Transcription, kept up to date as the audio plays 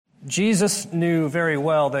Jesus knew very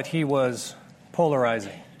well that he was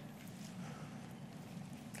polarizing.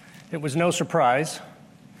 It was no surprise.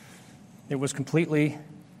 It was completely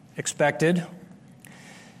expected.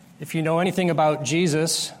 If you know anything about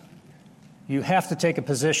Jesus, you have to take a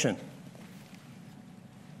position.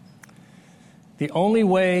 The only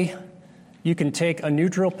way you can take a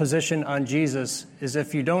neutral position on Jesus is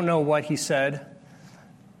if you don't know what he said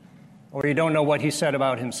or you don't know what he said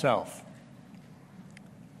about himself.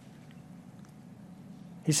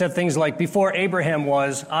 He said things like, "Before Abraham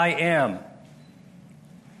was, I am."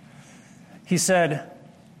 He said,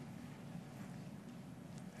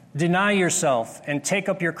 "Deny yourself and take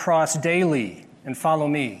up your cross daily and follow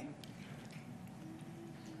me."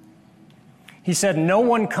 He said, "No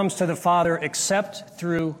one comes to the Father except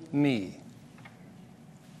through me."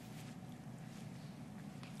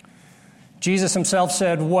 Jesus himself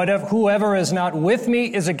said, "Whoever is not with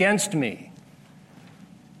me is against me.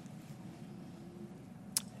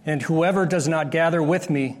 And whoever does not gather with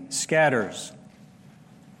me scatters."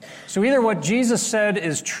 So either what Jesus said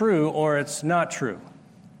is true or it's not true.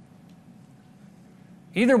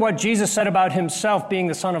 Either what Jesus said about himself being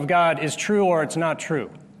the Son of God is true or it's not true.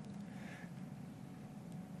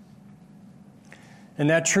 And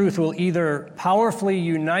that truth will either powerfully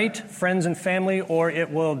unite friends and family or it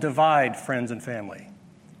will divide friends and family.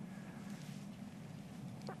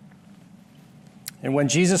 And when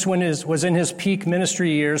Jesus was in his peak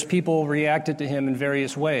ministry years, people reacted to him in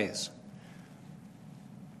various ways.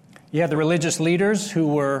 You had the religious leaders who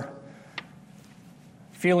were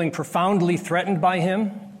feeling profoundly threatened by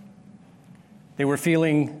him. They were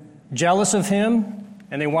feeling jealous of him,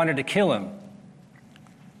 and they wanted to kill him.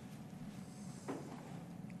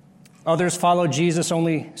 Others followed Jesus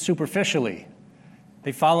only superficially.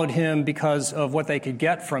 They followed him because of what they could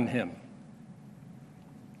get from him.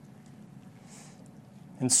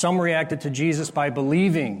 And some reacted to Jesus by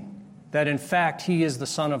believing that, in fact, he is the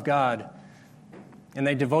Son of God, and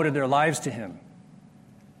they devoted their lives to him.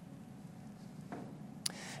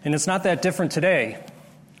 And it's not that different today.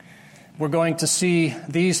 We're going to see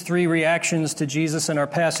these three reactions to Jesus in our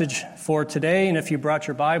passage for today. And if you brought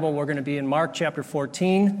your Bible, we're going to be in Mark chapter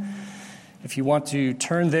 14. If you want to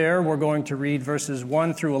turn there, we're going to read verses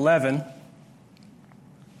 1 through 11.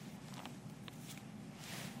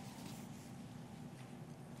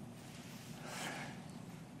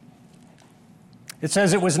 It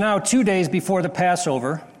says, "It was now 2 days before the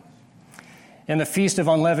Passover and the Feast of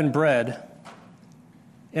Unleavened Bread,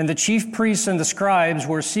 and the chief priests and the scribes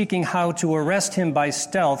were seeking how to arrest him by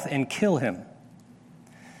stealth and kill him.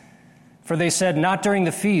 For they said, 'Not during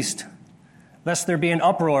the feast, lest there be an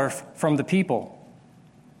uproar from the people.'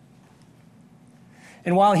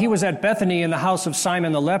 And while he was at Bethany in the house of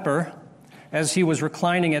Simon the leper, as he was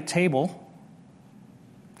reclining at table,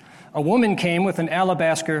 a woman came with an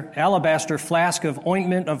alabaster flask of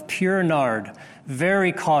ointment of pure nard,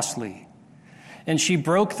 very costly, and she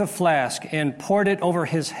broke the flask and poured it over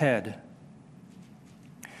his head.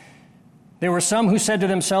 There were some who said to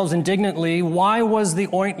themselves indignantly, 'Why was the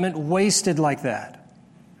ointment wasted like that?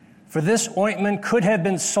 For this ointment could have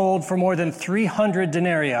been sold for more than 300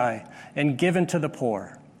 denarii and given to the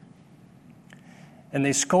poor.' And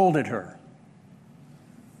they scolded her.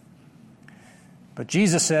 But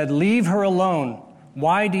Jesus said, 'Leave her alone.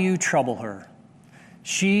 Why do you trouble her?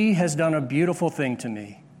 She has done a beautiful thing to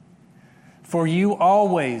me. For you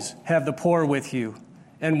always have the poor with you,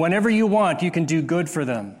 and whenever you want, you can do good for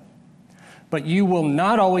them. But you will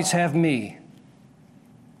not always have me.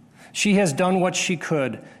 She has done what she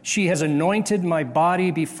could. She has anointed my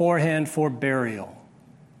body beforehand for burial.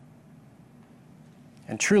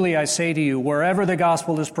 And truly I say to you, wherever the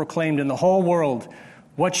gospel is proclaimed in the whole world,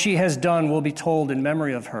 what she has done will be told in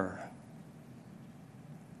memory of her.'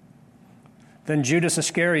 Then Judas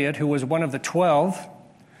Iscariot, who was one of the 12,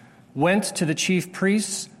 went to the chief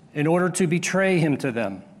priests in order to betray him to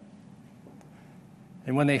them.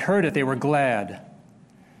 And when they heard it, they were glad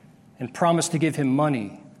and promised to give him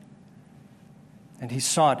money. And he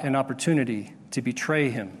sought an opportunity to betray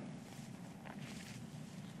him."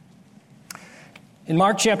 In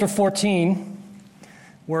Mark chapter 14,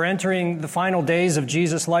 we're entering the final days of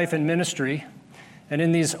Jesus' life and ministry. And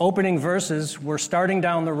in these opening verses, we're starting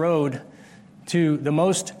down the road to the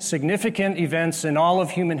most significant events in all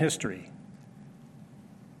of human history.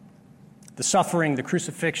 The suffering, the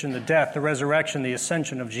crucifixion, the death, the resurrection, the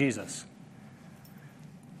ascension of Jesus.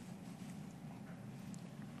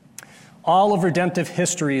 All of redemptive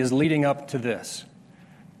history is leading up to this.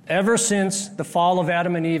 Ever since the fall of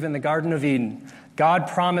Adam and Eve in the Garden of Eden, God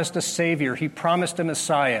promised a Savior. He promised a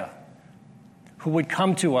Messiah who would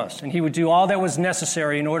come to us, and he would do all that was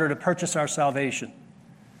necessary in order to purchase our salvation.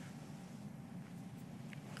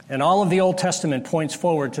 And all of the Old Testament points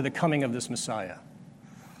forward to the coming of this Messiah.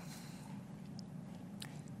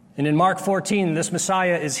 And in Mark 14, this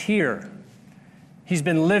Messiah is here. He's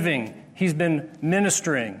been living. He's been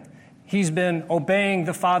ministering. He's been obeying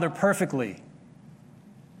the Father perfectly.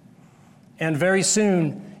 And very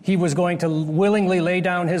soon, he was going to willingly lay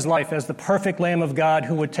down his life as the perfect Lamb of God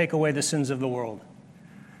who would take away the sins of the world.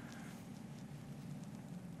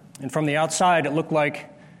 And from the outside, it looked like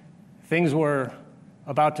things were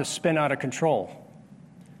about to spin out of control.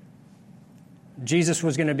 Jesus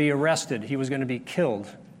was going to be arrested. He was going to be killed.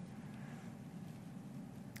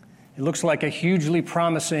 It looks like a hugely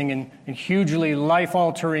promising and hugely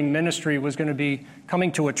life-altering ministry was going to be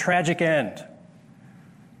coming to a tragic end.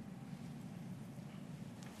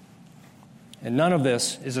 And none of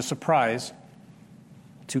this is a surprise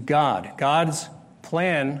to God. God's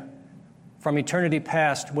plan from eternity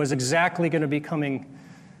past was exactly going to be coming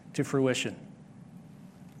to fruition.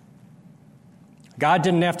 God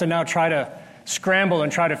didn't have to now try to scramble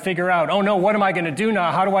and try to figure out, oh no, what am I going to do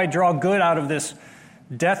now? How do I draw good out of this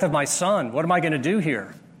death of my son? What am I going to do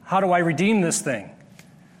here? How do I redeem this thing?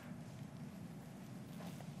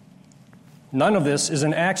 None of this is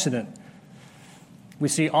an accident. We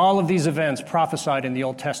see all of these events prophesied in the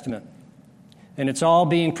Old Testament, and it's all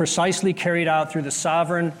being precisely carried out through the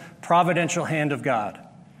sovereign, providential hand of God.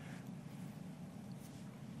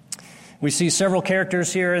 We see several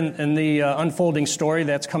characters here in the unfolding story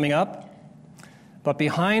that's coming up, but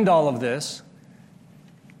behind all of this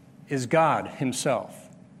is God himself.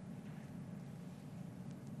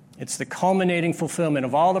 It's the culminating fulfillment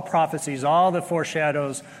of all the prophecies, all the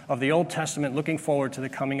foreshadows of the Old Testament looking forward to the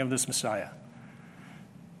coming of this Messiah.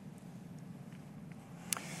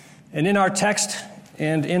 And in our text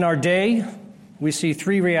and in our day, we see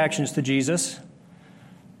three reactions to Jesus.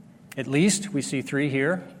 At least, we see three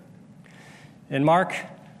here. And Mark,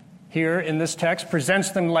 here in this text,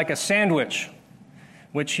 presents them like a sandwich,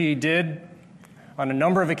 which he did on a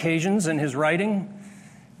number of occasions in his writing.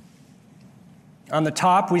 On the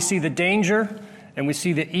top, we see the danger, and we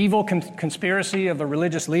see the evil conspiracy of the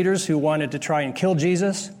religious leaders who wanted to try and kill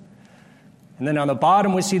Jesus. And then on the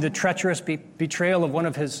bottom, we see the treacherous betrayal of one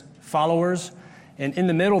of his followers. And in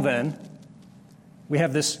the middle, then, we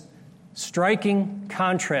have this striking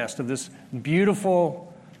contrast of this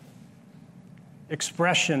beautiful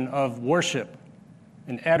expression of worship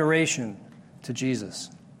and adoration to Jesus.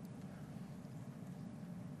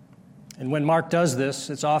 And when Mark does this,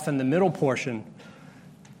 it's often the middle portion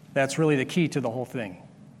that's really the key to the whole thing.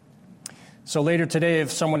 So later today,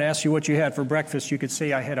 if someone asks you what you had for breakfast, you could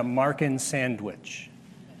say, I had a Markin sandwich.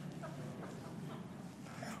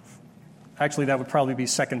 Actually, that would probably be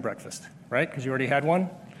second breakfast, right? Because you already had one.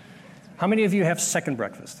 How many of you have second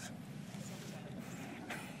breakfast?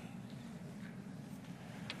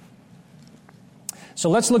 So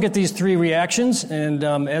let's look at these three reactions, and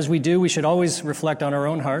as we do, we should always reflect on our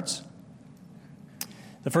own hearts.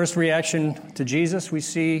 The first reaction to Jesus we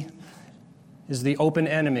see is the open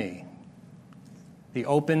enemy. The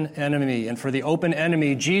open enemy. And for the open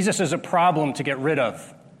enemy, Jesus is a problem to get rid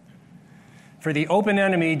of. For the open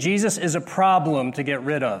enemy, Jesus is a problem to get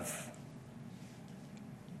rid of.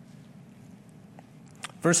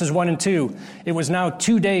 Verses 1 and 2, it was now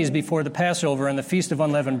 2 days before the Passover and the Feast of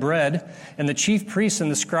Unleavened Bread, and the chief priests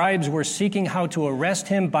and the scribes were seeking how to arrest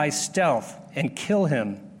him by stealth and kill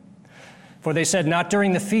him. For they said, not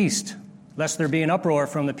during the feast, lest there be an uproar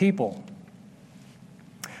from the people.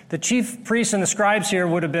 The chief priests and the scribes here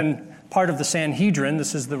would have been part of the Sanhedrin.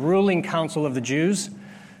 This is the ruling council of the Jews.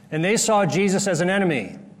 And they saw Jesus as an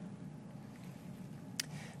enemy.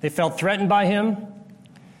 They felt threatened by him.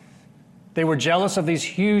 They were jealous of these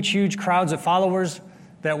huge, huge crowds of followers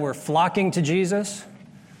that were flocking to Jesus.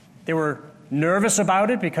 They were nervous about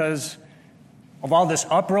it because of all this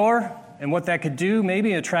uproar and what that could do,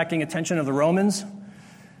 maybe attracting attention of the Romans.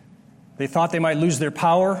 They thought they might lose their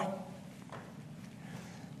power.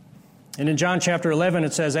 And in John chapter 11,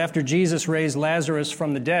 it says, after Jesus raised Lazarus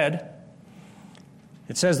from the dead,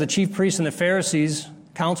 it says the chief priests and the Pharisees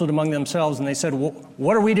counseled among themselves, and they said,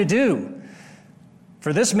 what are we to do?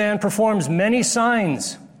 For this man performs many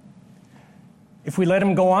signs. If we let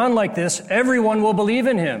him go on like this, everyone will believe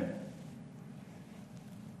in him.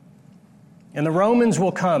 And the Romans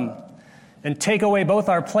will come and take away both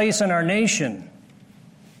our place and our nation.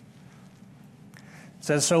 It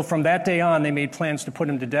says, so from that day on, they made plans to put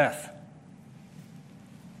him to death.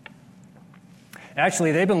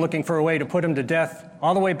 Actually, they've been looking for a way to put him to death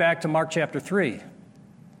all the way back to Mark chapter 3.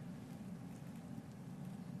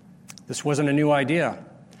 This wasn't a new idea.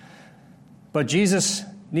 But Jesus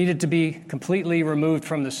needed to be completely removed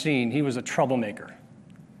from the scene. He was a troublemaker.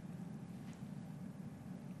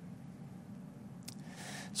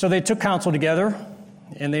 So they took counsel together,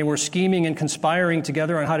 and they were scheming and conspiring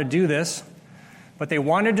together on how to do this. But they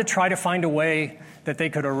wanted to try to find a way that they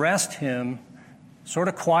could arrest him sort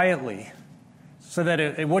of quietly so that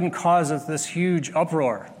it wouldn't cause this huge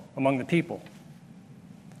uproar among the people.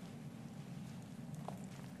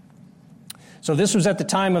 So this was at the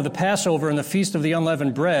time of the Passover and the Feast of the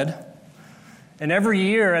Unleavened Bread. And every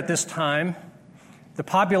year at this time, the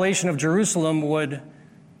population of Jerusalem would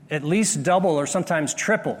at least double or sometimes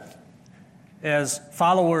triple as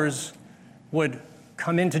followers would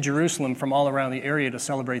come into Jerusalem from all around the area to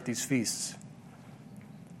celebrate these feasts.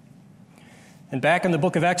 And back in the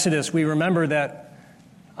book of Exodus, we remember that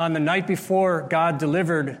on the night before God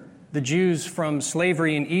delivered the Jews from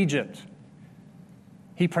slavery in Egypt,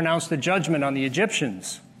 he pronounced the judgment on the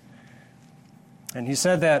Egyptians. And he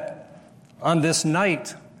said that on this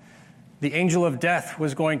night, the angel of death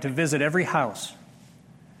was going to visit every house,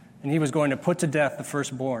 and he was going to put to death the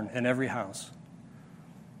firstborn in every house.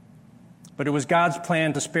 But it was God's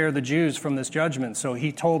plan to spare the Jews from this judgment, so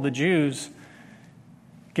he told the Jews,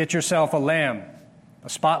 get yourself a lamb, a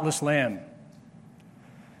spotless lamb.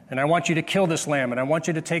 And I want you to kill this lamb, and I want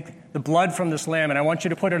you to take the blood from this lamb, and I want you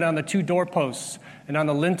to put it on the 2 doorposts and on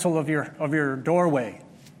the lintel of your doorway,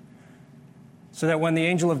 so that when the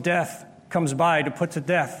angel of death comes by to put to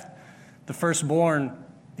death the firstborn,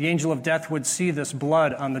 the angel of death would see this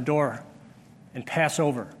blood on the door and pass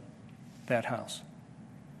over that house.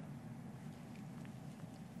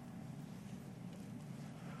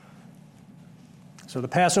 So the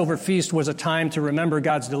Passover feast was a time to remember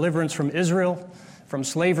God's deliverance from Israel, from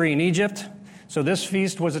slavery in Egypt. So this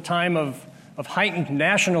feast was a time of heightened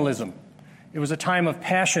nationalism. It was a time of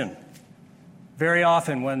passion, very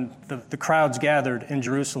often when the crowds gathered in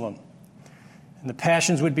Jerusalem. And the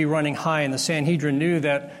passions would be running high, and the Sanhedrin knew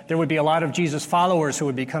that there would be a lot of Jesus followers who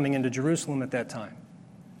would be coming into Jerusalem at that time.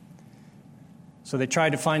 So they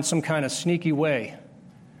tried to find some kind of sneaky way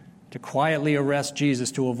to quietly arrest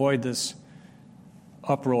Jesus to avoid this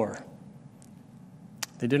uproar.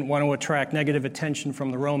 They didn't want to attract negative attention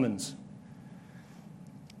from the Romans.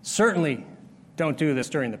 Certainly don't do this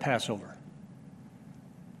during the Passover.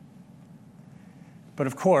 But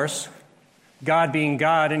of course, God being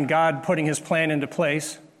God and God putting his plan into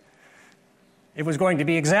place, it was going to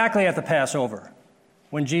be exactly at the Passover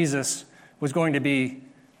when Jesus was going to be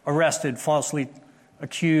arrested, falsely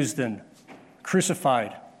accused, and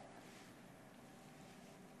crucified.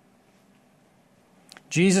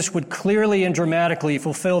 Jesus would clearly and dramatically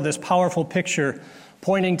fulfill this powerful picture,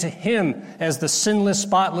 pointing to him as the sinless,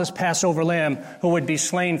 spotless Passover lamb who would be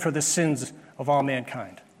slain for the sins of all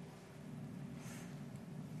mankind.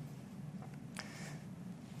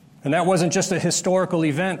 And that wasn't just a historical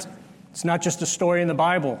event. It's not just a story in the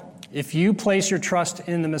Bible. If you place your trust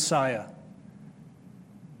in the Messiah,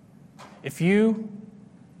 if you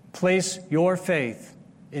place your faith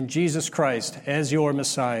in Jesus Christ as your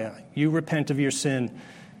Messiah, you repent of your sin,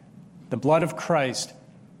 the blood of Christ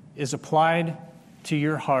is applied to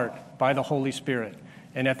your heart by the Holy Spirit.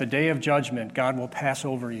 And at the day of judgment, God will pass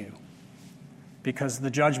over you because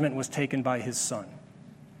the judgment was taken by his Son.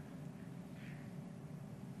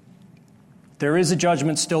 There is a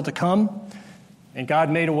judgment still to come, and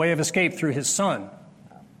God made a way of escape through his Son.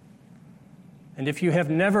 And if you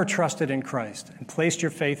have never trusted in Christ and placed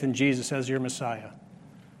your faith in Jesus as your Messiah,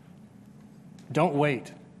 don't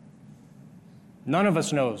wait. None of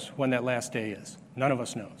us knows when that last day is. None of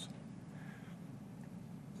us knows.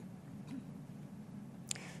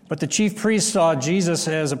 But the chief priests saw Jesus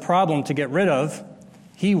as a problem to get rid of.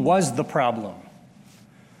 He was the problem.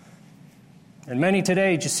 And many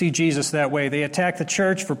today just see Jesus that way. They attack the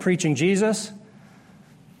church for preaching Jesus,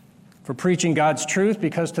 for preaching God's truth,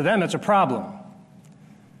 because to them it's a problem.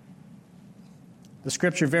 The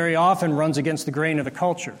Scripture very often runs against the grain of the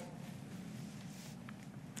culture.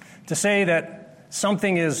 To say that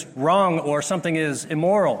something is wrong or something is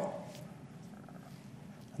immoral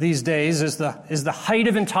these days is the height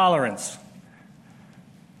of intolerance.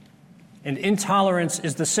 And intolerance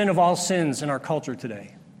is the sin of all sins in our culture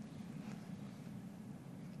today.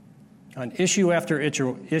 On issue after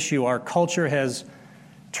issue, our culture has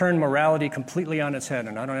turned morality completely on its head,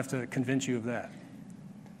 and I don't have to convince you of that.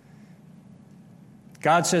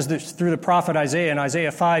 God says this through the prophet Isaiah. In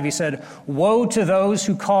Isaiah 5, he said, "Woe to those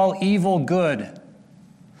who call evil good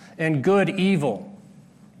and good evil,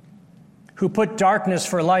 who put darkness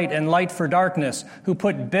for light and light for darkness, who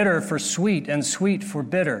put bitter for sweet and sweet for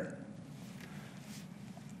bitter."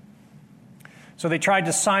 So they tried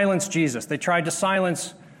to silence Jesus. They tried to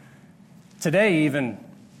silence, today even,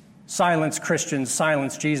 silence Christians,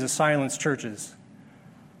 silence Jesus, silence churches.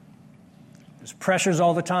 There's pressures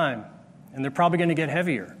all the time, and they're probably going to get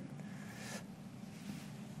heavier.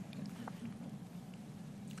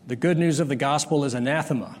 The good news of the gospel is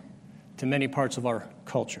anathema to many parts of our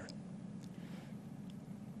culture.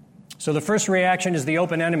 So the first reaction is the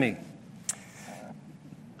open enemy.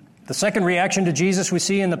 The second reaction to Jesus we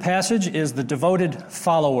see in the passage is the devoted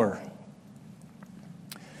follower.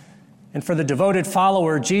 And for the devoted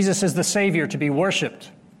follower, Jesus is the Savior to be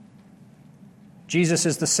worshiped. Jesus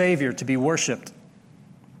is the Savior to be worshiped.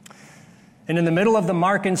 And in the middle of the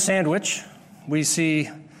Markan sandwich, we see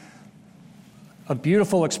a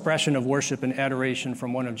beautiful expression of worship and adoration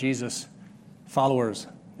from one of Jesus' followers.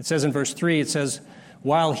 It says in verse 3, it says,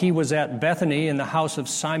 while he was at Bethany in the house of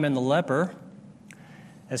Simon the leper,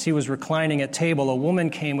 as he was reclining at table, a woman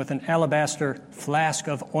came with an alabaster flask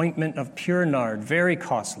of ointment of pure nard, very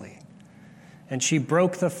costly. And she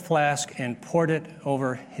broke the flask and poured it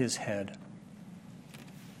over his head.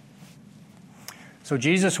 So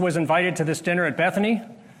Jesus was invited to this dinner at Bethany.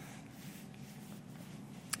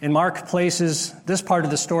 And Mark places this part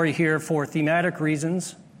of the story here for thematic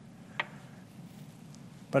reasons.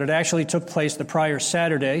 But it actually took place the prior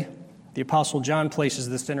Saturday. The Apostle John places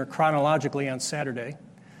this dinner chronologically on Saturday.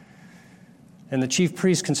 And the chief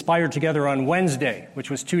priests conspired together on Wednesday, which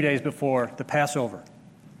was 2 days before the Passover.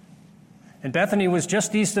 And Bethany was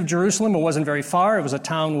just east of Jerusalem. It wasn't very far. It was a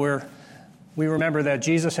town where we remember that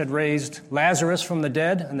Jesus had raised Lazarus from the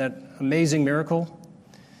dead and that amazing miracle.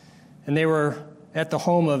 And they were at the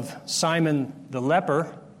home of Simon the leper,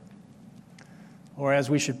 or as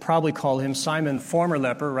we should probably call him, Simon former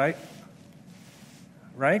leper, right?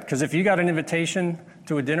 Right? Because if you got an invitation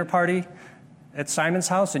to a dinner party at Simon's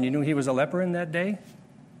house and you knew he was a leper in that day,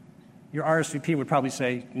 your RSVP would probably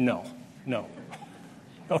say, no,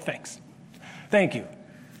 thanks. Thank you.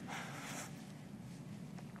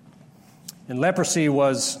 And leprosy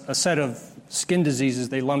was a set of skin diseases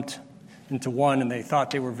they lumped into one, and they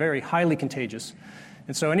thought they were very highly contagious.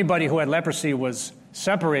 And so anybody who had leprosy was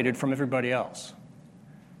separated from everybody else.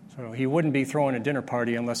 So he wouldn't be throwing a dinner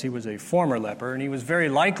party unless he was a former leper, and he was very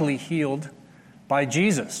likely healed by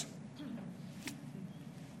Jesus.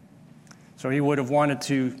 So he would have wanted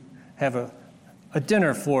to have a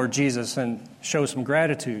dinner for Jesus and show some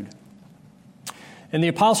gratitude. And the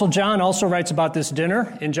Apostle John also writes about this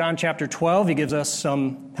dinner. In John chapter 12, he gives us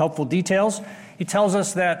some helpful details. He tells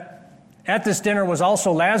us that at this dinner was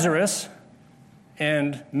also Lazarus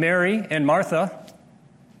and Mary and Martha.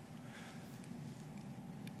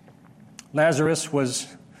 Lazarus was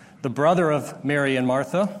the brother of Mary and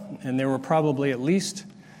Martha, and there were probably at least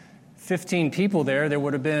 15 people there. There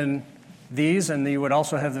would have been these, and you would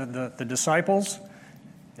also have the disciples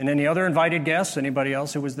and any other invited guests, anybody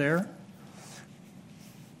else who was there.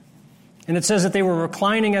 And it says that they were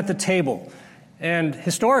reclining at the table. And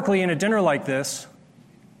historically, in a dinner like this,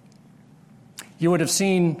 you would have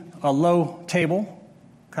seen a low table,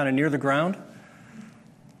 kind of near the ground.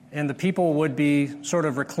 And the people would be sort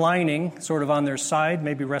of reclining, sort of on their side,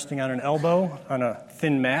 maybe resting on an elbow, on a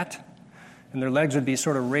thin mat. And their legs would be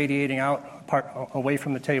sort of radiating out away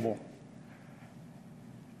from the table.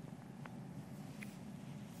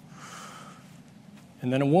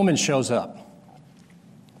 And then a woman shows up.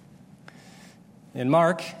 And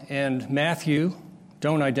Mark and Matthew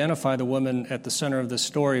don't identify the woman at the center of this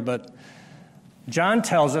story, but John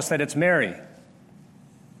tells us that it's Mary,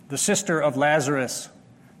 the sister of Lazarus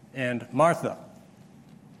and Martha.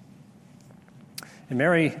 And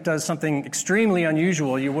Mary does something extremely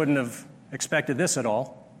unusual. You wouldn't have expected this at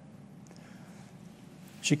all.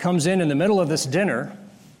 She comes in the middle of this dinner,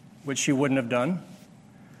 which she wouldn't have done,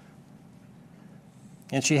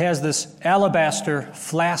 and she has this alabaster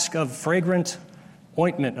flask of fragrant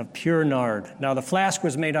ointment of pure nard. Now, the flask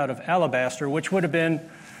was made out of alabaster, which would have been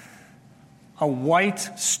a white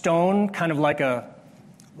stone, kind of like a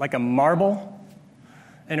marble,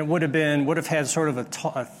 and it would have had sort of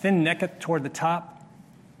a thin neck toward the top,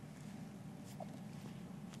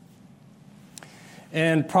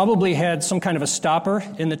 and probably had some kind of a stopper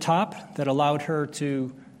in the top that allowed her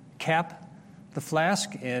to cap the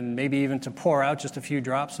flask and maybe even to pour out just a few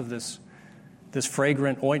drops of this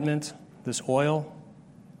fragrant ointment, this oil.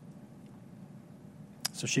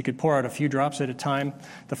 So she could pour out a few drops at a time.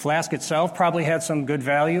 The flask itself probably had some good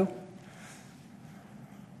value.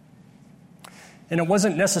 And it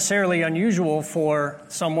wasn't necessarily unusual for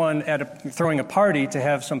someone throwing a party to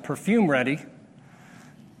have some perfume ready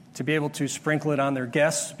to be able to sprinkle it on their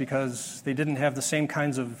guests because they didn't have the same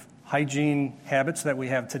kinds of hygiene habits that we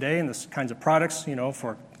have today and the kinds of products,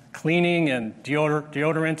 for cleaning and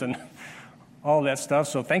deodorant and all that stuff.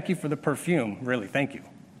 So thank you for the perfume, really, thank you.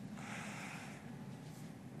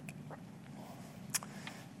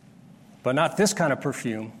 But not this kind of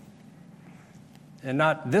perfume, and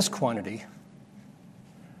not this quantity,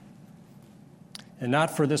 and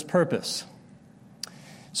not for this purpose.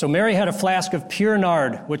 So Mary had a flask of pure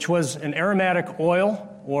nard, which was an aromatic oil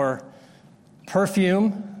or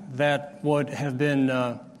perfume that would have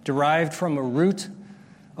been derived from a root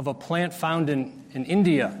of a plant found in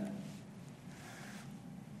India.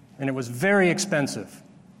 And it was very expensive.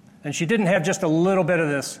 And she didn't have just a little bit of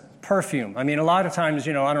this perfume. I mean, a lot of times,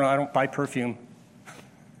 I don't buy perfume.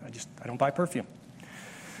 I don't buy perfume.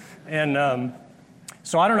 And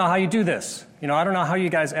so I don't know how you do this. I don't know how you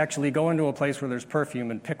guys actually go into a place where there's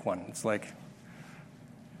perfume and pick one. It's like,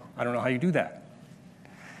 I don't know how you do that.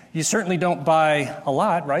 You certainly don't buy a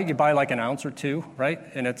lot, right? You buy like an ounce or two, right?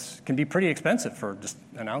 And it can be pretty expensive for just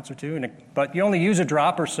an ounce or two. But you only use a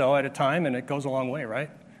drop or so at a time, and it goes a long way, right?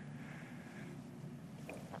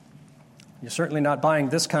 You're certainly not buying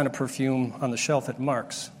this kind of perfume on the shelf at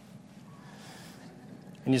Mark's.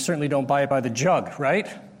 And you certainly don't buy it by the jug, right?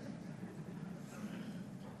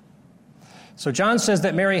 So John says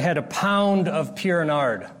that Mary had a pound of pure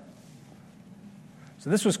nard. So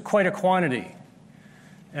this was quite a quantity.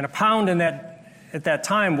 And a pound at that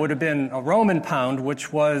time would have been a Roman pound,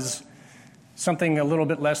 which was something a little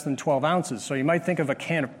bit less than 12 ounces. So you might think of a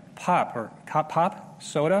can of pop, or pop,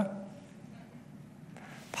 soda?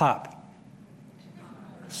 Pop.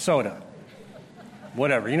 Soda.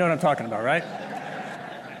 Whatever. You know what I'm talking about, right?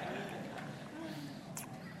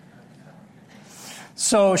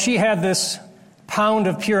 So she had this pound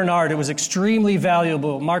of pure nard. It was extremely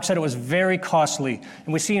valuable. Mark said it was very costly.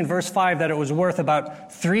 And we see in verse 5 that it was worth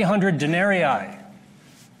about 300 denarii.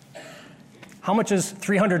 How much is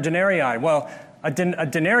 300 denarii? Well, a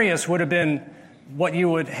denarius would have been what you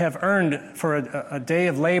would have earned for a day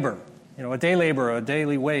of labor, a day labor, a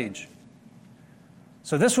daily wage.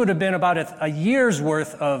 So this would have been about a year's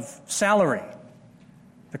worth of salary,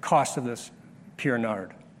 the cost of this pure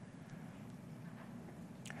nard.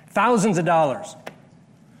 Thousands of dollars.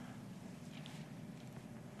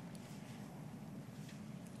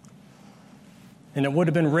 And it would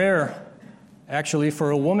have been rare, actually,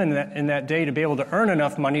 for a woman in that day to be able to earn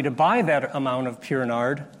enough money to buy that amount of pure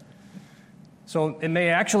nard. So it may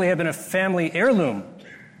actually have been a family heirloom.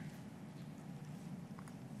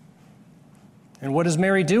 And what does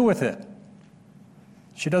Mary do with it?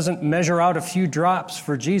 She doesn't measure out a few drops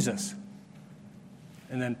for Jesus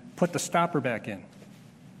and then put the stopper back in.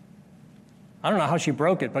 I don't know how she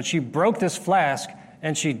broke it, but she broke this flask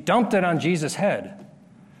and she dumped it on Jesus' head.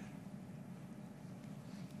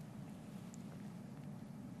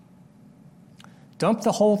 Dumped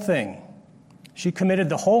the whole thing. She committed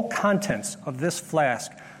the whole contents of this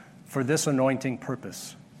flask for this anointing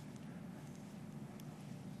purpose.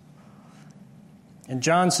 And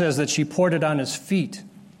John says that she poured it on his feet.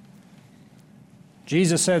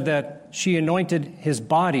 Jesus said that she anointed his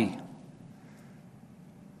body.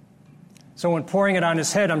 So when pouring it on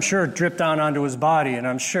his head, I'm sure it dripped down onto his body, and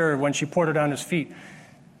I'm sure when she poured it on his feet.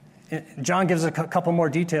 John gives a couple more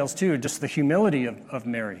details too, just the humility of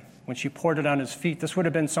Mary. When she poured it on his feet, this would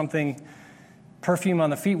have been something, perfume on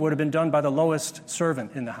the feet would have been done by the lowest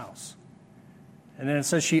servant in the house. And then it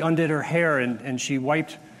says she undid her hair and she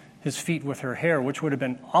wiped his feet with her hair, which would have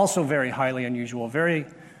been also very highly unusual, very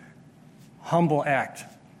humble act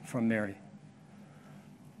from Mary.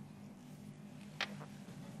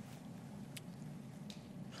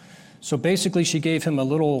 So basically, she gave him a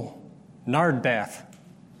little nard bath.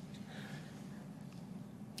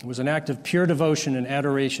 It was an act of pure devotion and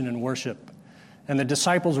adoration and worship. And the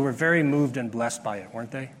disciples were very moved and blessed by it,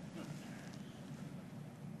 weren't they?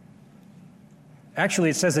 Actually,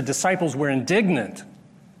 it says the disciples were indignant.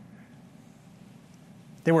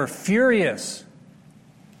 They were furious.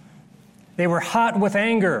 They were hot with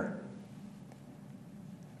anger.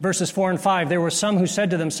 Verses 4 and 5, there were some who said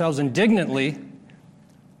to themselves indignantly,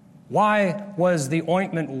 "Why was the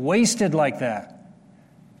ointment wasted like that?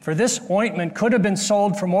 For this ointment could have been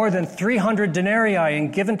sold for more than 300 denarii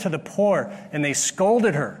and given to the poor." And they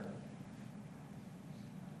scolded her.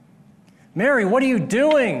 "Mary, what are you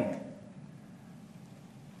doing?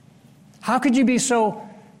 How could you be so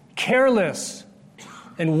careless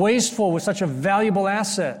and wasteful with such a valuable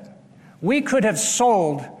asset? We could have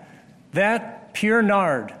sold that pure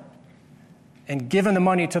nard and given the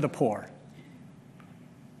money to the poor.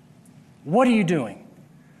 What are you doing?"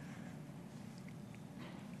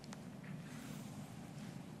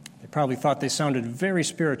 They probably thought they sounded very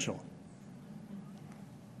spiritual.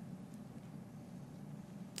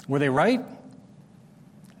 Were they right?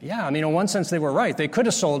 Yeah, I mean, in one sense they were right. They could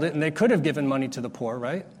have sold it and they could have given money to the poor,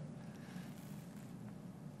 right?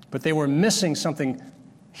 But they were missing something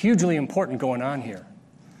hugely important going on here.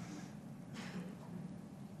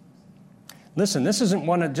 Listen, this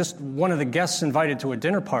isn't just one of the guests invited to a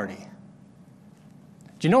dinner party.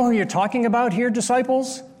 Do you know who you're talking about here,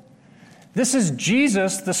 disciples? This is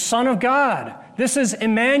Jesus, the Son of God. This is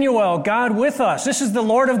Emmanuel, God with us. This is the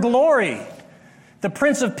Lord of glory, the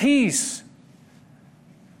Prince of Peace.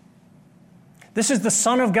 This is the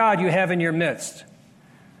Son of God you have in your midst.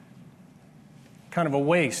 Kind of a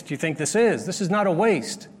waste. You think this is? This is not a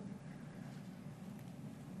waste.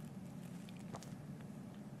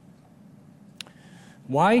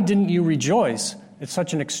 Why didn't you rejoice at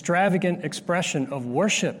such an extravagant expression of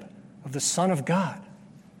worship of the Son of God?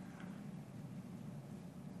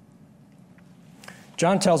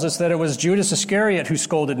 John tells us that it was Judas Iscariot who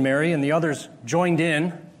scolded Mary and the others joined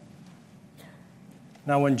in.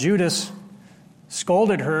 Now, when Judas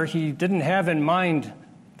scolded her, he didn't have in mind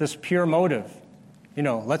this pure motive.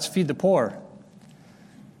 Let's feed the poor.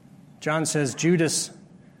 John says Judas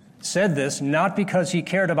said this not because he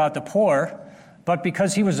cared about the poor, but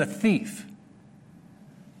because he was a thief.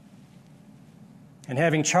 And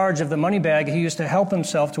having charge of the money bag, he used to help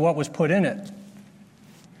himself to what was put in it.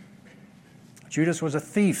 Judas was a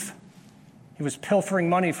thief. He was pilfering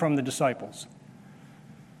money from the disciples.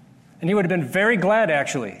 And he would have been very glad,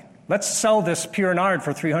 actually. Let's sell this pure nard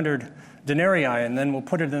for 300 denarii, and then we'll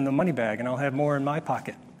put it in the money bag, and I'll have more in my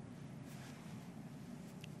pocket.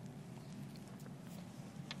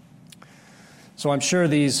 So I'm sure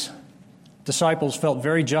these disciples felt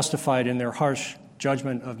very justified in their harsh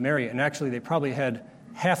judgment of Mary. And actually, they probably had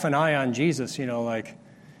half an eye on Jesus,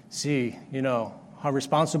 see, how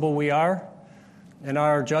responsible we are in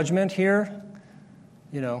our judgment here.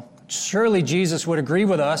 Surely Jesus would agree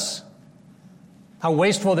with us how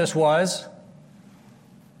wasteful this was.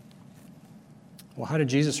 Well, how did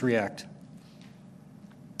Jesus react?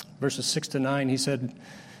 Verses 6-9, he said,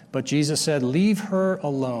 "But Jesus said, 'Leave her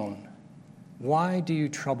alone. Why do you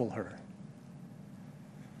trouble her?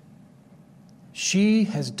 She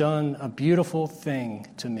has done a beautiful thing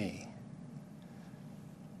to me.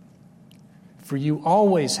 For you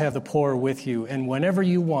always have the poor with you, and whenever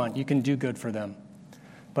you want, you can do good for them.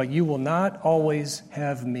 But you will not always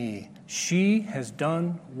have me. She has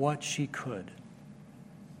done what she could.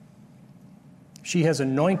 She has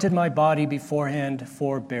anointed my body beforehand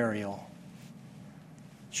for burial.'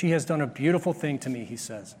 She has done a beautiful thing to me," he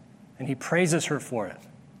says, and he praises her for it.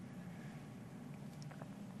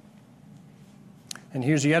 And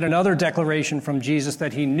here's yet another declaration from Jesus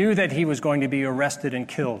that he knew that he was going to be arrested and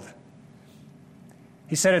killed.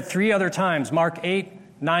 He said it 3 other times, Mark 8,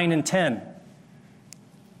 9, and 10.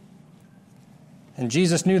 And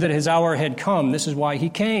Jesus knew that his hour had come. This is why he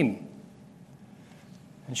came.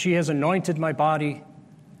 And she has anointed my body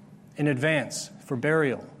in advance for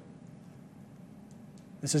burial.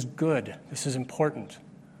 This is good. This is important.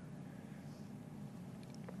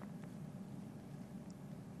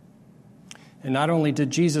 And not only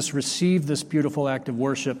did Jesus receive this beautiful act of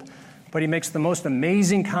worship, but he makes the most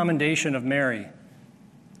amazing commendation of Mary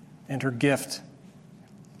and her gift.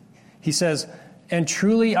 He says, "And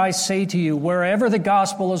truly I say to you, wherever the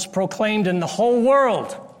gospel is proclaimed in the whole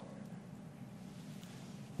world,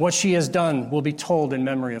 what she has done will be told in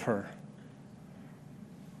memory of her."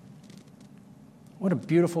 What a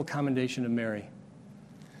beautiful commendation of Mary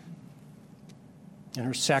and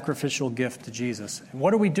her sacrificial gift to Jesus. And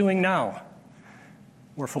what are we doing now?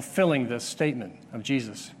 We're fulfilling this statement of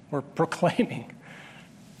Jesus. We're proclaiming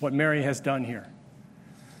what Mary has done here.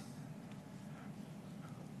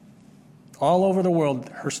 All over the world,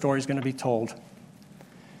 her story is going to be told.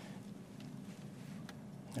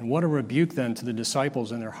 And what a rebuke then to the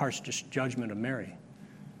disciples and their harsh judgment of Mary.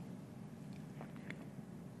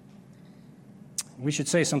 We should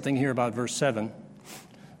say something here about verse 7.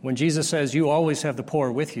 When Jesus says, "You always have the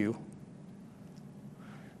poor with you,"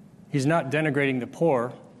 he's not denigrating the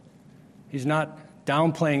poor. He's not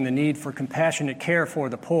downplaying the need for compassionate care for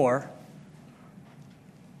the poor.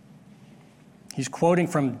 He's quoting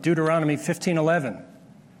from Deuteronomy 15:11.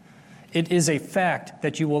 It is a fact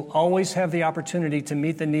that you will always have the opportunity to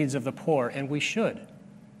meet the needs of the poor, and we should.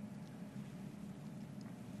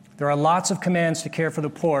 There are lots of commands to care for the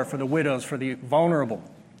poor, for the widows, for the vulnerable.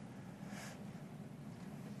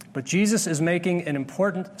 But Jesus is making an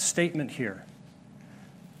important statement here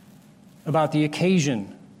about the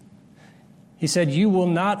occasion. He said, "You will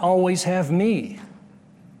not always have me,"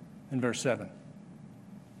 in verse 7.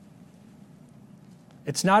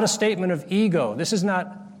 It's not a statement of ego. This is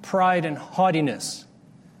not pride and haughtiness.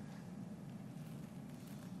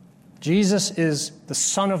 Jesus is the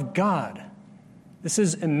Son of God. This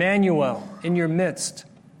is Emmanuel in your midst.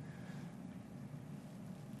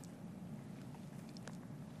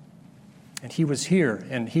 And he was here,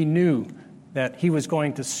 and he knew that he was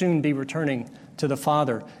going to soon be returning to the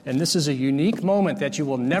Father. And this is a unique moment that you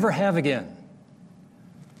will never have again.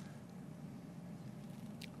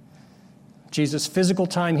 Jesus' physical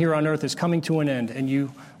time here on earth is coming to an end, and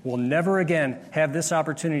you will never again have this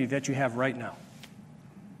opportunity that you have right now.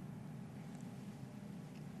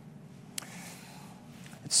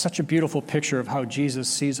 It's such a beautiful picture of how Jesus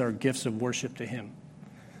sees our gifts of worship to him.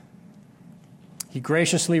 He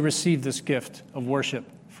graciously received this gift of worship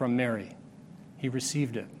from Mary. He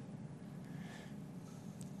received it.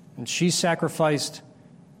 And she sacrificed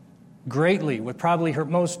greatly with probably her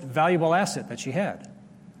most valuable asset that she had.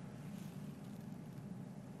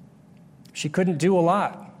 She couldn't do a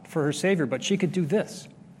lot for her Savior, but she could do this.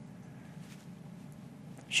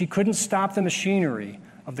 She couldn't stop the machinery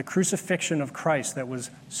of the crucifixion of Christ that was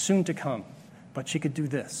soon to come, but she could do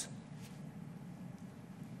this.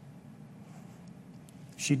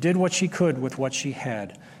 She did what she could with what she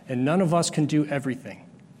had, and none of us can do everything,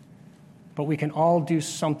 but we can all do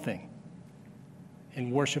something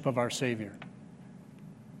in worship of our Savior.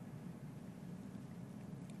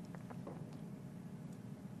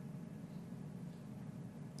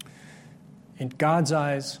 In God's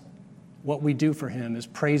eyes, what we do for him is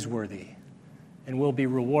praiseworthy and will be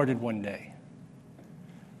rewarded one day.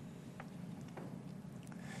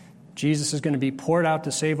 Jesus is going to be poured out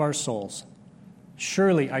to save our souls.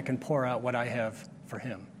 Surely I can pour out what I have for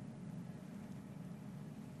him.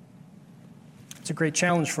 It's a great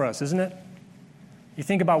challenge for us, isn't it? You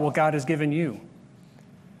think about what God has given you.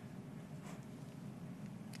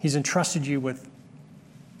 He's entrusted you with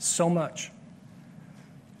so much.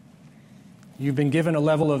 You've been given a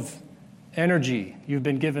level of energy. You've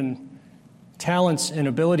been given talents and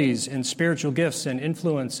abilities and spiritual gifts and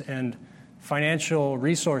influence and financial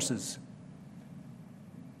resources.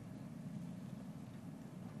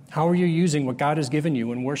 How are you using what God has given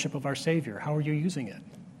you in worship of our Savior? How are you using it?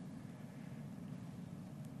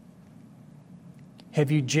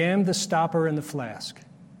 Have you jammed the stopper in the flask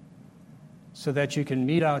so that you can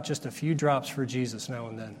mete out just a few drops for Jesus now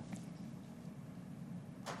and then?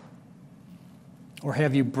 Or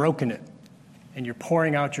have you broken it and you're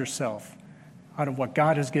pouring out yourself out of what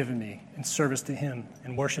God has given me in service to him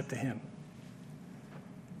and worship to him?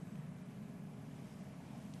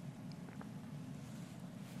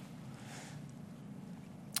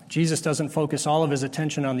 Jesus doesn't focus all of his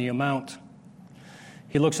attention on the amount.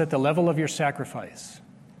 He looks at the level of your sacrifice.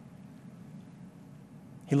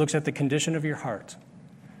 He looks at the condition of your heart.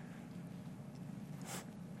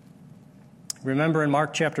 Remember in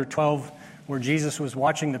Mark chapter 12, where Jesus was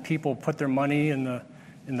watching the people put their money in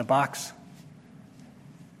the box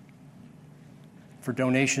for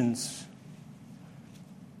donations.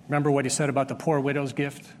 Remember what he said about the poor widow's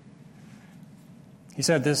gift? He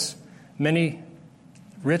said this, many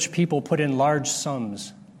rich people put in large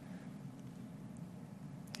sums,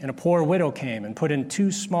 and a poor widow came and put in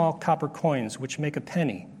 2 small copper coins, which make a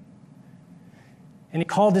penny. And he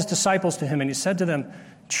called his disciples to him, and he said to them,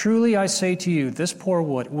 "Truly I say to you, this poor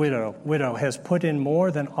widow has put in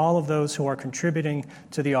more than all of those who are contributing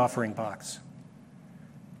to the offering box.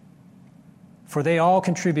 For they all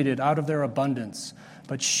contributed out of their abundance,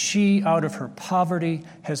 but she, out of her poverty,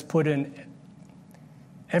 has put in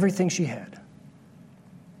everything she had,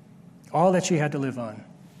 all that she had to live on."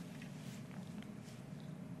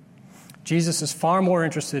 Jesus is far more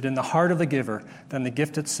interested in the heart of the giver than the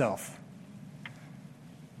gift itself.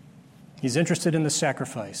 He's interested in the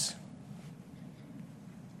sacrifice.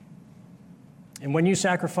 And when you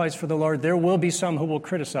sacrifice for the Lord, there will be some who will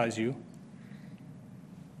criticize you.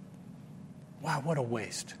 Wow, what a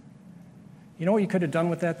waste. You know what you could have done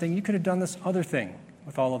with that thing? You could have done this other thing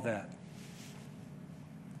with all of that.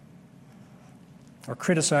 Or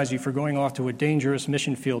criticize you for going off to a dangerous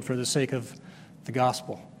mission field for the sake of the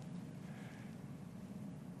gospel.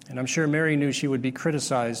 And I'm sure Mary knew she would be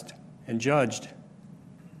criticized and judged,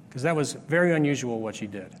 because that was very unusual what she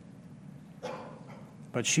did.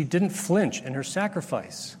 But she didn't flinch in her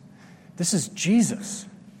sacrifice. This is Jesus.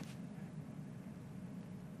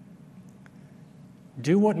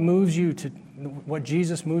 Do what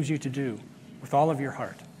Jesus moves you to do with all of your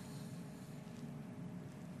heart.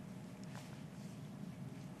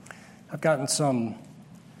 I've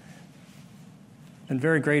been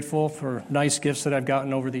very grateful for nice gifts that I've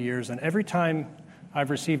gotten over the years, and every time I've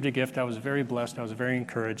received a gift, I was very blessed, I was very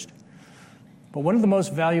encouraged. But one of the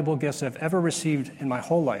most valuable gifts I've ever received in my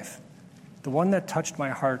whole life, the one that touched my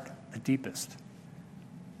heart the deepest,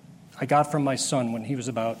 I got from my son when he was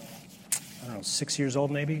about, 6 years old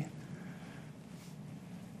maybe.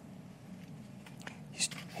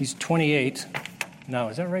 He's 28 now.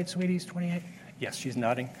 Is that right, sweetie? He's 28? Yes, she's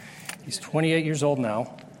nodding. He's 28 years old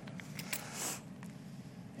now.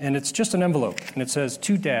 And it's just an envelope, and it says,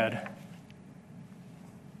 "To Dad."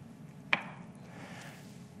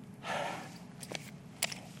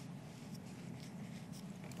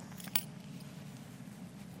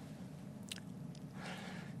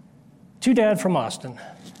 "To Dad from Austin."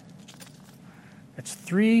 It's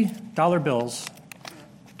 $3 bills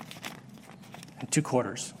and 2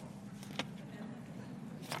 quarters.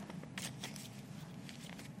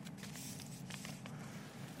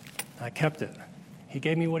 I kept it. He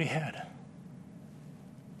gave me what he had.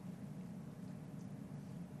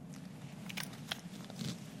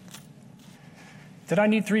 Did I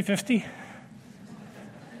need $350?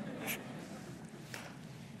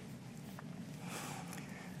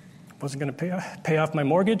 Wasn't going to pay off my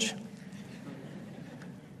mortgage.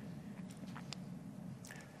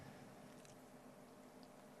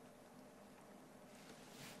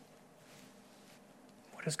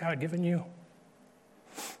 What has God given you?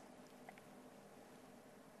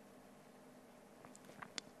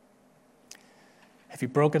 Have you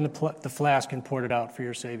broken the flask and poured it out for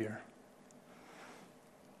your Savior?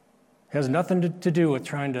 It has nothing to do with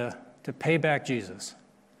trying to pay back Jesus.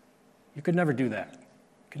 You could never do that.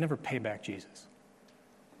 You could never pay back Jesus.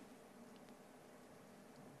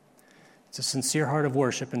 It's a sincere heart of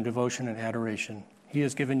worship and devotion and adoration. He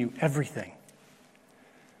has given you everything.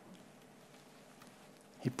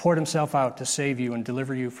 He poured himself out to save you and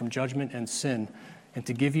deliver you from judgment and sin and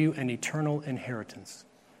to give you an eternal inheritance.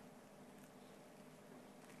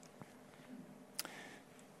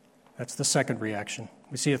 That's the second reaction.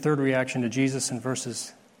 We see a third reaction to Jesus in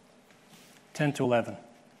verses 10 to 11.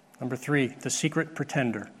 Number 3, the secret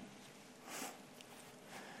pretender.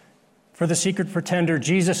 For the secret pretender,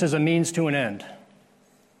 Jesus is a means to an end.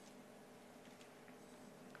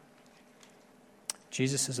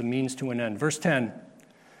 Jesus is a means to an end. Verse 10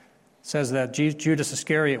 says that Judas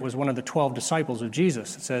Iscariot was one of the 12 disciples of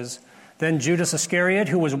Jesus. It says, "Then Judas Iscariot,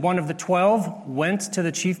 who was one of the 12, went to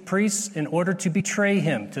the chief priests in order to betray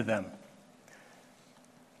him to them.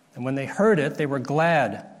 And when they heard it, they were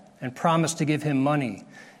glad and promised to give him money.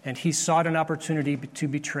 And he sought an opportunity to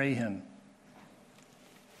betray him."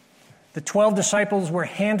 The 12 disciples were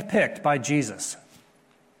handpicked by Jesus.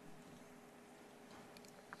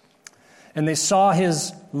 And they saw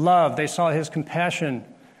his love, they saw his compassion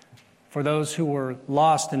for those who were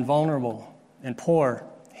lost and vulnerable and poor.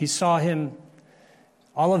 He saw him,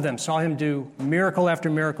 all of them saw him do miracle after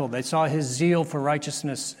miracle. They saw his zeal for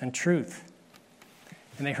righteousness and truth.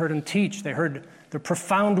 And they heard him teach. They heard the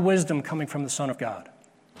profound wisdom coming from the Son of God,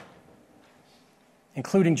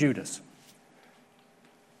 including Judas.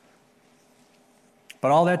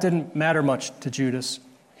 But all that didn't matter much to Judas.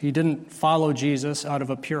 He didn't follow Jesus out of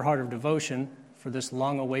a pure heart of devotion for this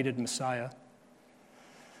long-awaited Messiah.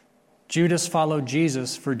 Judas followed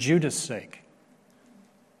Jesus for Judas' sake,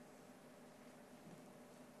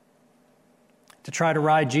 to try to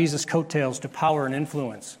ride Jesus' coattails to power and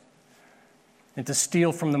influence, and to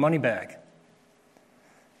steal from the money bag.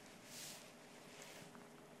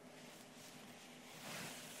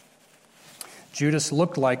 Judas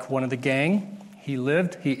looked like one of the gang. He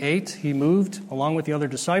lived, he ate, he moved along with the other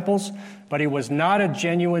disciples, but he was not a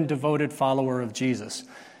genuine, devoted follower of Jesus.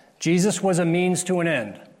 Jesus was a means to an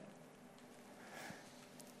end.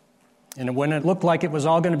 And when it looked like it was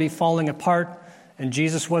all going to be falling apart and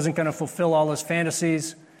Jesus wasn't going to fulfill all his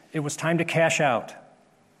fantasies, it was time to cash out.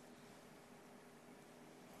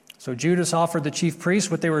 So Judas offered the chief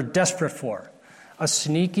priests what they were desperate for, a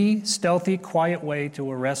sneaky, stealthy, quiet way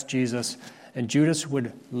to arrest Jesus, and Judas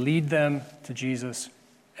would lead them to Jesus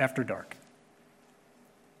after dark.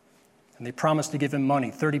 And they promised to give him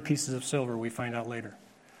money, 30 pieces of silver, we find out later.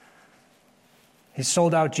 He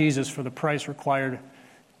sold out Jesus for the price required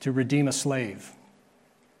to redeem a slave,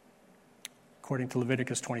 according to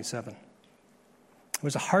Leviticus 27. It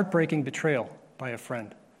was a heartbreaking betrayal by a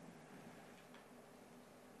friend.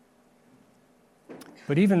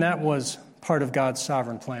 But even that was part of God's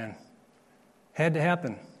sovereign plan. Had to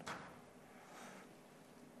happen.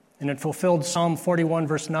 And it fulfilled Psalm 41,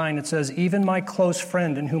 verse 9. It says, "Even my close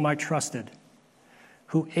friend in whom I trusted,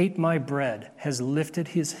 who ate my bread, has lifted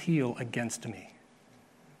his heel against me."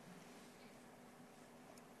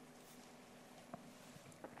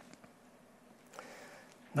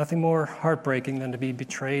 Nothing more heartbreaking than to be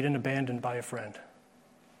betrayed and abandoned by a friend.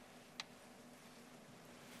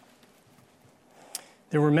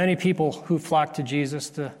 There were many people who flocked to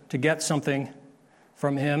Jesus to get something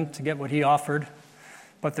from him, to get what he offered,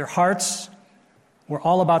 but their hearts were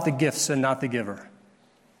all about the gifts and not the giver.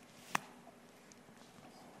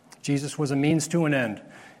 Jesus was a means to an end.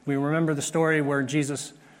 We remember the story where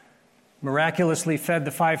Jesus miraculously fed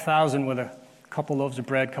the 5,000 with a couple loaves of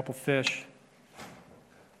bread, couple fish.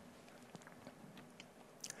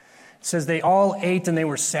 It says they all ate and they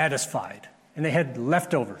were satisfied, and they had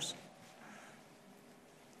leftovers.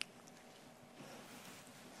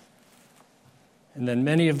 And then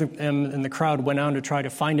many of them in the crowd went on to try to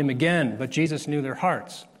find him again, but Jesus knew their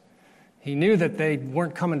hearts. He knew that they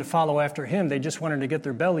weren't coming to follow after him. They just wanted to get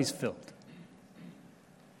their bellies filled.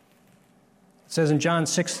 It says in John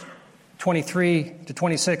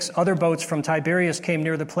 6:23-26, other boats from Tiberias came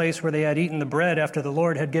near the place where they had eaten the bread after the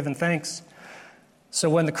Lord had given thanks. So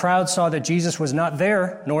when the crowd saw that Jesus was not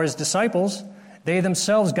there, nor his disciples, they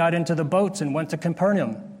themselves got into the boats and went to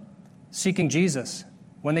Capernaum, seeking Jesus.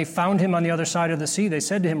 When they found him on the other side of the sea, they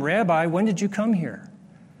said to him, Rabbi, when did you come here?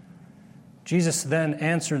 Jesus then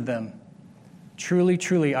answered them, truly,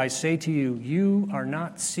 truly, I say to you, you are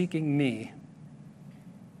not seeking me,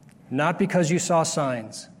 not because you saw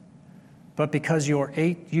signs, but because you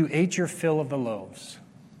ate your fill of the loaves.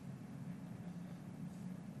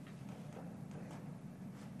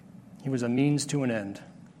 He was a means to an end.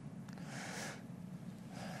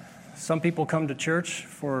 Some people come to church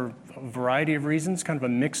for a variety of reasons, kind of a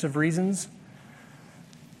mix of reasons.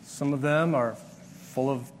 Some of them are full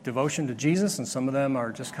of devotion to Jesus, and some of them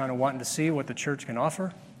are just kind of wanting to see what the church can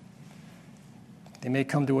offer. They may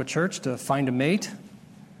come to a church to find a mate.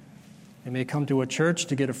 They may come to a church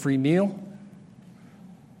to get a free meal.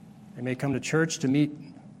 They may come to church to meet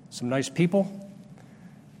some nice people.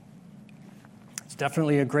 It's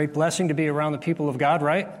definitely a great blessing to be around the people of God,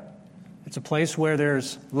 right? It's a place where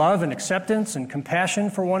there's love and acceptance and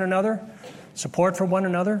compassion for one another, support for one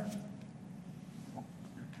another.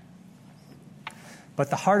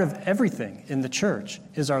 But the heart of everything in the church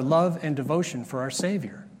is our love and devotion for our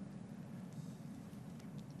Savior.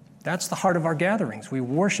 That's the heart of our gatherings. We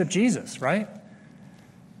worship Jesus, right?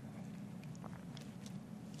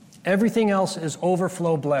 Everything else is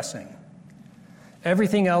overflow blessing.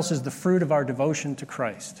 Everything else is the fruit of our devotion to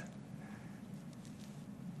Christ.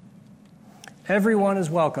 Everyone is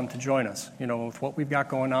welcome to join us, with what we've got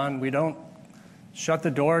going on. We don't shut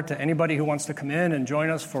the door to anybody who wants to come in and join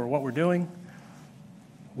us for what we're doing.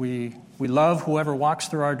 We love whoever walks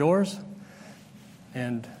through our doors.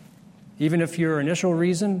 And even if your initial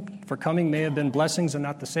reason for coming may have been blessings and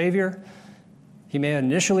not the Savior, he may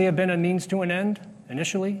initially have been a means to an end,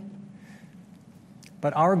 initially.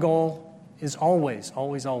 But our goal is always,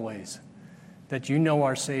 always, always that you know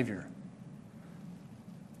our Savior.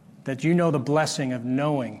 That you know the blessing of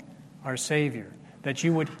knowing our Savior. That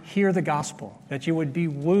you would hear the gospel. That you would be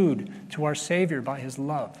wooed to our Savior by his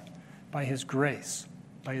love, by his grace,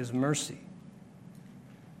 by his mercy.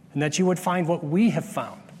 And that you would find what we have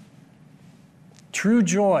found. True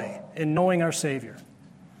joy in knowing our Savior.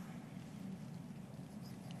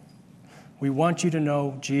 We want you to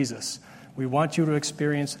know Jesus. We want you to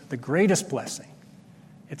experience the greatest blessing.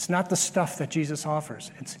 It's not the stuff that Jesus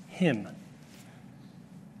offers. It's him.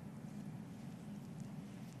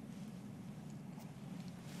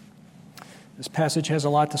 This passage has a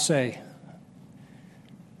lot to say,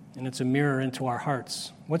 and it's a mirror into our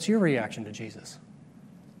hearts. What's your reaction to Jesus?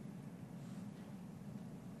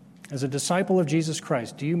 As a disciple of Jesus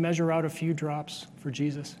Christ, do you measure out a few drops for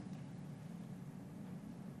Jesus?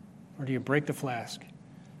 Or do you break the flask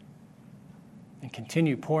and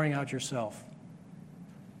continue pouring out yourself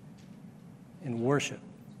in worship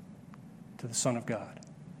to the Son of God?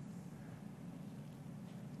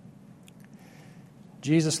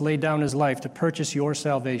 Jesus laid down his life to purchase your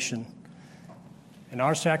salvation, and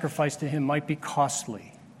our sacrifice to him might be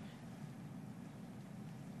costly,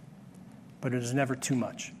 but it is never too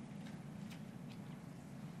much.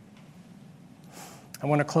 I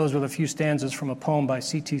want to close with a few stanzas from a poem by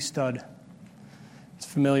C.T. Studd. It's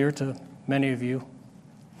familiar to many of you.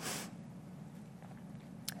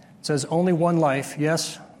 It says, only one life,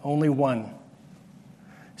 yes, only one.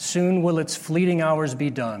 Soon will its fleeting hours be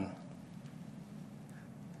done.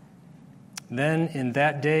 Then in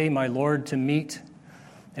that day my Lord to meet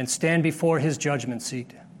and stand before his judgment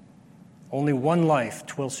seat. Only one life,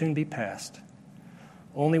 'twill soon be past.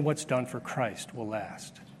 Only what's done for Christ will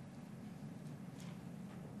last.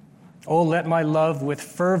 Oh, let my love with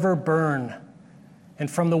fervor burn,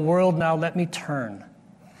 and from the world now let me turn,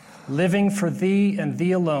 living for thee and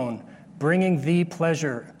thee alone, bringing thee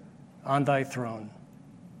pleasure on thy throne.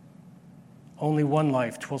 Only one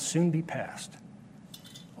life, 'twill soon be past.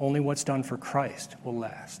 Only what's done for Christ will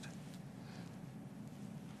last.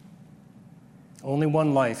 Only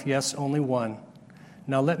one life, yes, only one.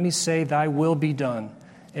 Now let me say, thy will be done.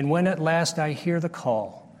 And when at last I hear the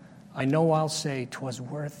call, I know I'll say 'twas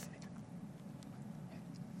worth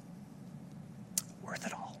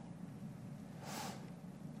it all.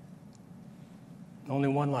 Only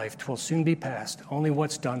one life, 'twill soon be past. Only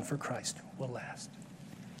what's done for Christ will last.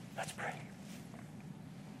 Let's pray.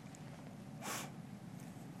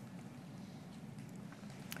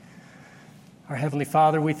 Our Heavenly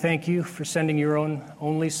Father, we thank you for sending your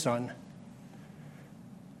only Son.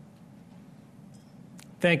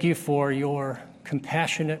 Thank you for your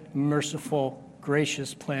compassionate, merciful,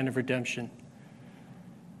 gracious plan of redemption.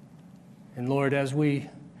 And Lord, as we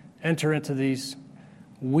enter into these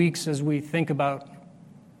weeks, as we think about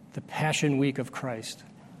the Passion Week of Christ,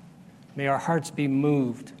 may our hearts be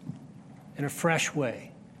moved in a fresh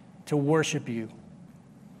way to worship you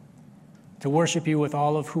with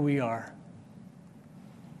all of who we are.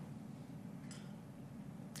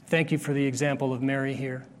 Thank you for the example of Mary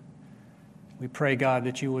here. We pray, God,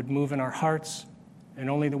 that you would move in our hearts in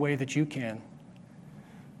only the way that you can.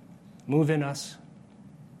 Move in us,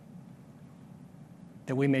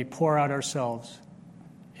 that we may pour out ourselves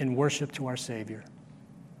in worship to our Savior.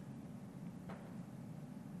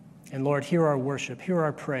 And Lord, hear our worship, hear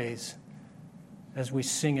our praise as we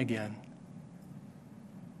sing again.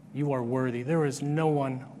 You are worthy. There is no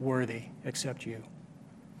one worthy except you.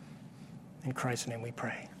 In Christ's name we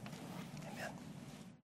pray.